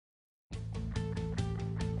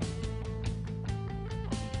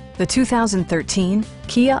the 2013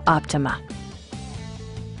 Kia Optima.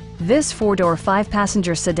 This four-door,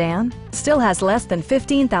 five-passenger sedan still has less than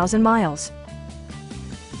 15,000 miles.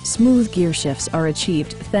 Smooth gear shifts are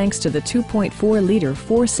achieved thanks to the 2.4-liter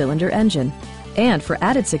four-cylinder engine. And for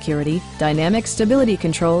added security, dynamic stability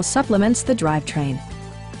control supplements the drivetrain.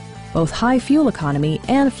 Both high fuel economy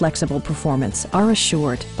and flexible performance are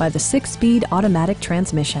assured by the 6-speed automatic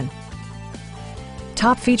transmission.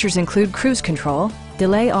 Top features include cruise control,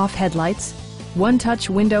 delay-off headlights, one-touch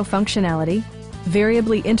window functionality,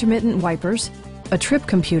 variably intermittent wipers, a trip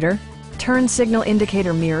computer, turn signal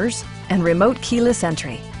indicator mirrors, and remote keyless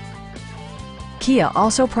entry. Kia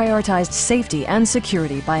also prioritized safety and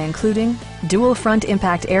security by including dual front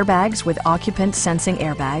impact airbags with occupant sensing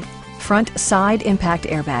airbag, front side impact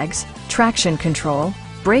airbags, traction control,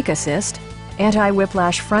 brake assist,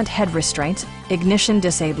 anti-whiplash front head restraints, ignition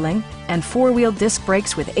disabling, and four-wheel disc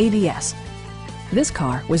brakes with ABS. This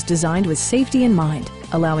car was designed with safety in mind,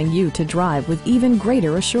 allowing you to drive with even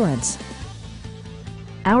greater assurance.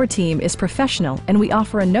 Our team is professional and we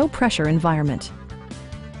offer a no-pressure environment.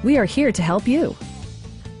 We are here to help you.